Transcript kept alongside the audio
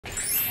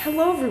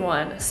Hello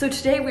everyone. So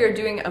today we are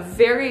doing a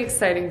very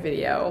exciting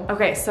video.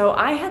 Okay, so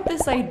I had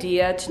this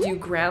idea to do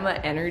Grandma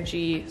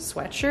Energy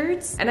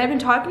sweatshirts, and I've been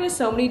talking to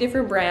so many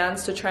different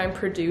brands to try and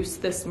produce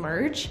this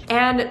merch,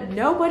 and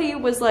nobody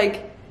was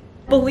like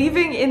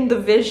believing in the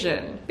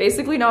vision.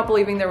 Basically not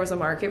believing there was a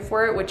market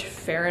for it, which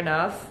fair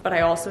enough, but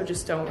I also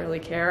just don't really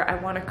care. I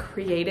want to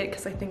create it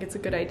because I think it's a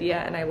good idea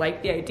and I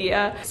like the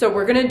idea. So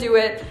we're gonna do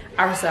it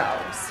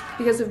ourselves.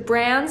 Because if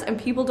brands and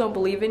people don't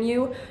believe in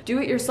you, do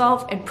it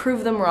yourself and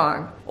prove them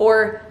wrong.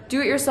 Or do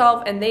it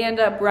yourself and they end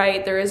up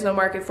right, there is no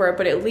market for it,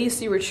 but at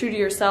least you were true to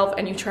yourself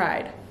and you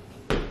tried.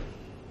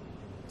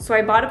 So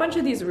I bought a bunch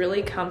of these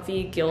really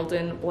comfy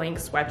Gildan blank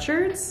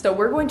sweatshirts. So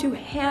we're going to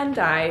hand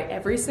dye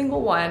every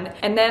single one.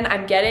 And then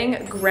I'm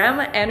getting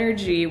Grandma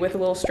Energy with a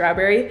little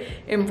strawberry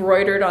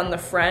embroidered on the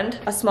front.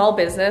 A small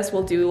business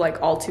will do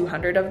like all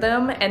 200 of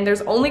them. And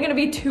there's only gonna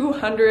be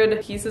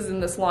 200 pieces in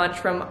this launch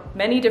from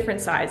many different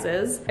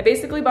sizes. I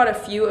basically bought a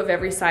few of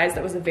every size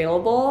that was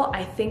available.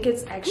 I think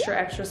it's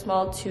extra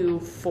small to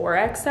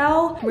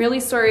 4XL. I'm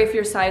really sorry if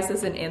your size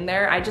isn't in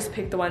there. I just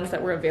picked the ones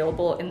that were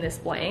available in this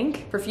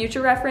blank. For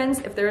future reference,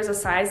 if there is a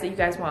size that you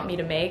guys want me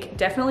to make,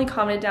 definitely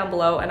comment it down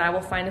below and I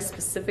will find a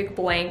specific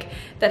blank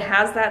that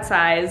has that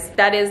size.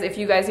 That is, if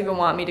you guys even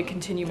want me to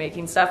continue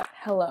making stuff.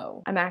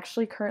 Hello. I'm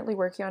actually currently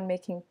working on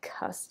making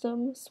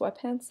custom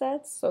sweatpants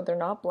sets. So they're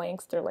not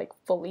blanks, they're like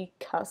fully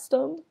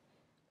custom,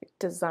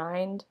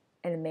 designed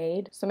and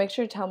made. So make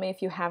sure to tell me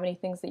if you have any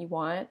things that you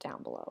want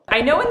down below.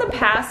 I know in the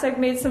past I've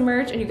made some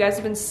merch and you guys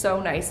have been so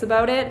nice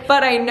about it,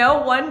 but I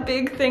know one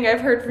big thing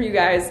I've heard from you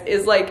guys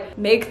is like,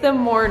 make them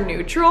more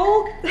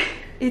neutral.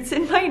 It's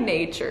in my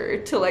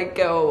nature to like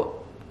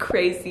go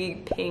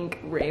crazy pink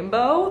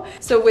rainbow.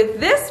 So with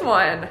this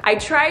one, I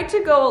tried to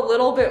go a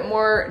little bit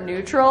more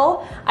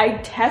neutral. I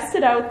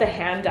tested out the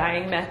hand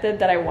dyeing method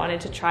that I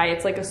wanted to try.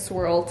 It's like a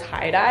swirl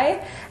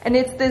tie-dye, and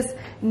it's this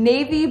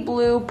navy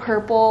blue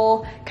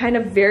purple, kind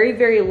of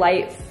very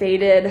light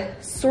faded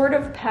sort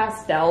of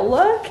pastel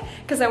look,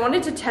 because I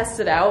wanted to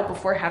test it out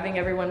before having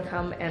everyone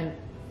come and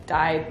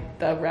dye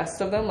the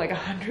rest of them, like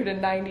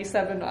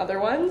 197 other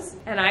ones.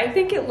 And I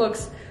think it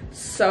looks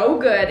so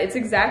good. It's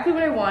exactly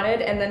what I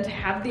wanted. And then to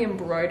have the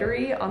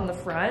embroidery on the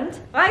front,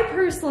 I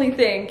personally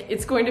think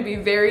it's going to be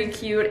very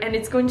cute, and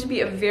it's going to be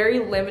a very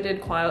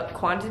limited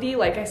quantity.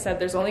 Like I said,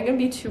 there's only gonna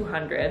be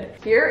 200.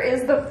 Here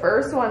is the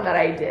first one that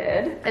I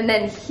did. And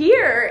then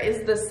here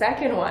is the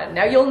second one.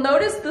 Now you'll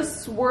notice the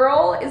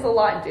swirl is a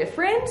lot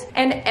different,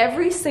 and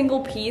every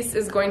single piece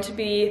is going to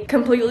be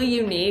completely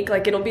unique.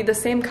 Like it'll be the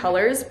same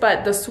colors,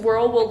 but the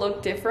swirl will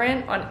look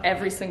different on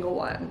every single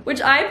one,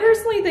 which I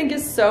personally think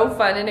is so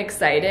fun and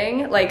exciting.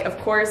 Like, of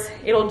course,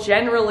 it'll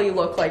generally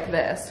look like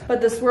this,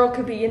 but the swirl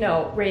could be, you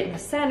know, right in the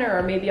center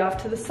or maybe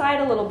off to the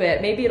side a little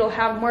bit. Maybe it'll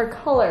have more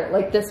color,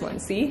 like this one,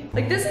 see?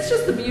 Like, this is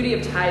just the beauty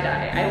of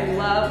tie-dye. I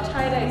love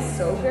tie-dye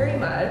so very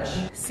much.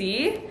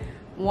 See?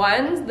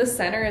 One, the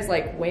center is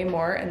like way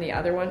more and the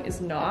other one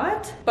is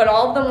not, but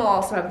all of them will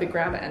also have the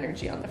Grandma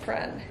Energy on the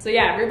front. So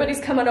yeah, everybody's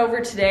coming over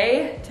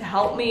today to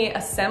help me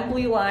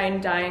assembly line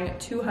dyeing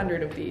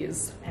 200 of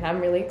these, and I'm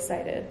really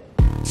excited.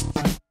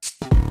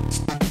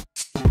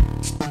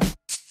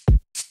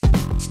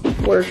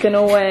 Working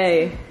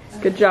away.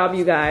 Good job,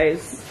 you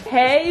guys.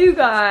 Hey, you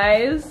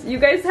guys. You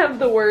guys have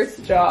the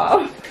worst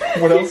job.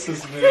 What else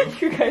is new?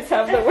 You guys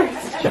have the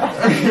worst job.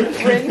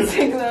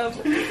 Rinsing them.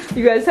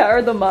 You guys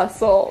are the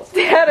muscle.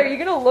 Dad, are you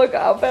gonna look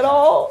up at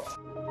all?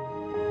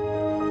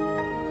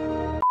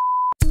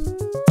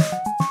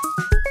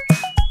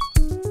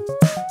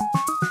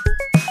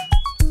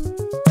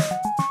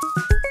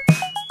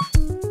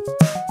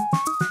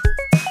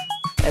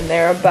 And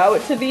they're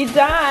about to be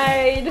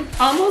dyed.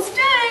 Almost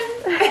done.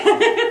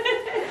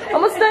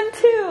 Almost done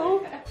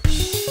too.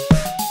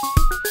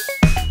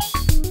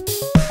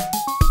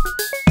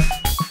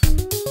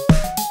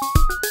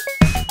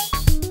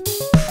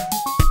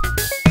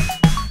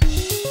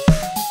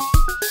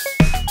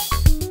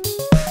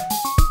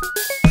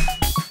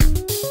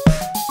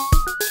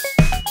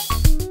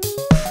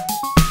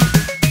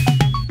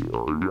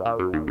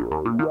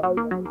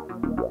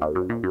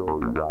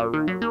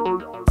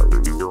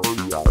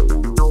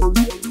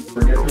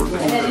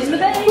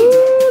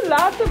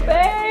 Lots of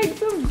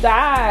bags of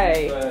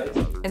dye.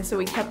 And so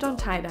we kept on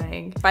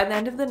tie-dyeing. By the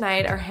end of the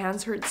night, our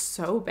hands hurt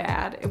so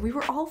bad, and we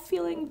were all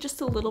feeling just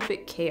a little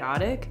bit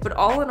chaotic. But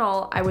all in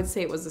all, I would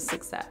say it was a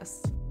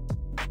success.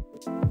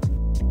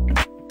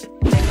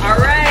 All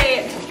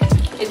right,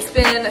 it's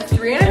been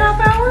 3.5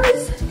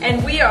 hours,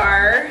 and we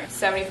are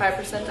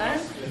 75% done.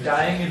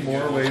 Dyeing in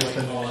more ways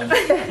than one.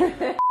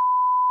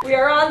 We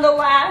are on the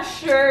last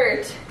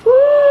shirt. Woo!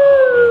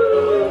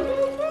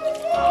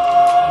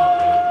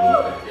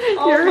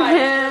 Your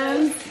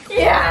hands.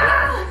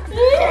 Yeah!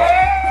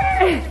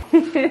 Yeah!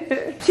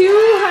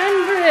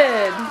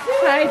 200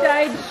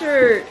 tie-dyed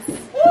shirts.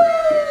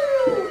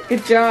 Woo!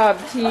 Good job,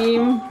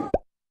 team.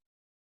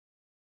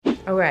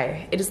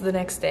 Okay, it is the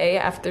next day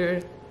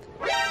after...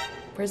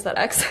 Where's that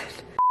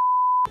accent?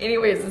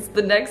 Anyways, it's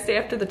the next day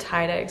after the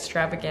tie-dye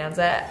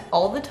extravaganza.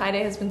 All the tie-dye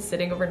has been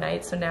sitting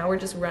overnight, so now we're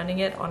just running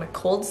it on a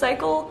cold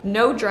cycle.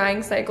 No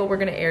drying cycle. We're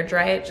gonna air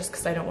dry it just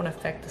because I don't want to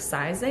affect the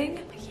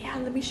sizing. But yeah,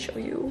 let me show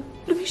you.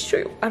 Let me show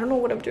you. I don't know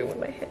what I'm doing with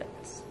my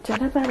hands.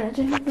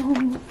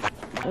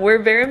 We're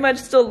very much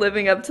still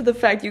living up to the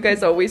fact you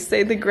guys always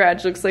say the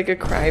garage looks like a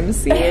crime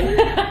scene.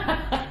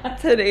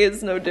 Today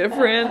is no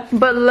different.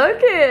 But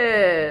look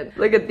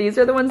at these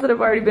are the ones that have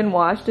already been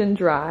washed and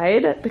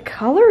dried. The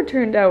color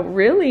turned out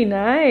really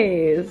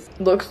nice.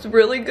 Looks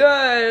really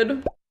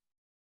good.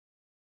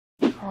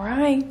 All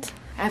right.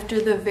 After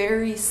the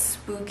very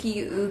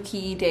spooky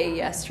ooky day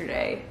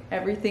yesterday,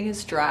 everything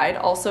is dried.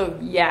 Also,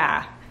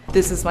 yeah,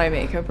 this is my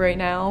makeup right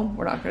now.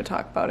 We're not gonna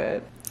talk about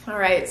it. All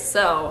right,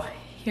 so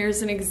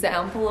here's an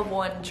example of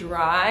one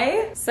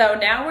dry. So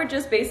now we're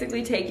just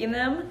basically taking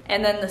them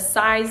and then the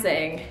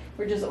sizing,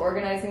 we're just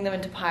organizing them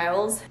into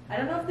piles. I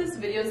don't know if this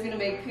video is gonna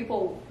make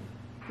people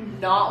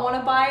not want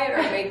to buy it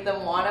or make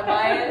them want to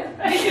buy it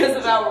because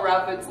of how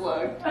rough it's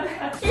looked.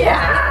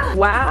 Yeah!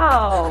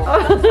 Wow!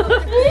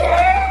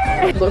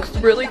 Yeah! Looks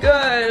really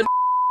good.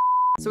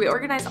 So we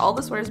organized all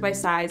the sweaters by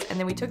size and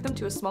then we took them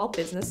to a small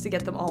business to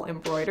get them all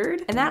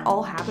embroidered. And that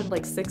all happened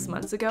like 6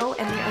 months ago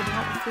and they are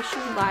now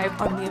officially live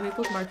on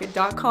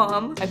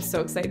leahmaplemarket.com. I'm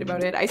so excited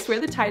about it. I swear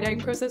the tie-dyeing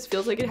process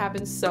feels like it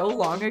happened so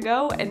long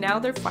ago and now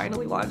they're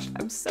finally launched.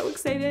 I'm so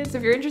excited. So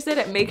if you're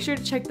interested, make sure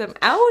to check them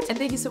out. And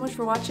thank you so much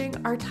for watching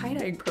our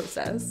tie-dyeing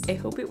process. I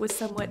hope it was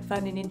somewhat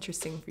fun and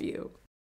interesting for you.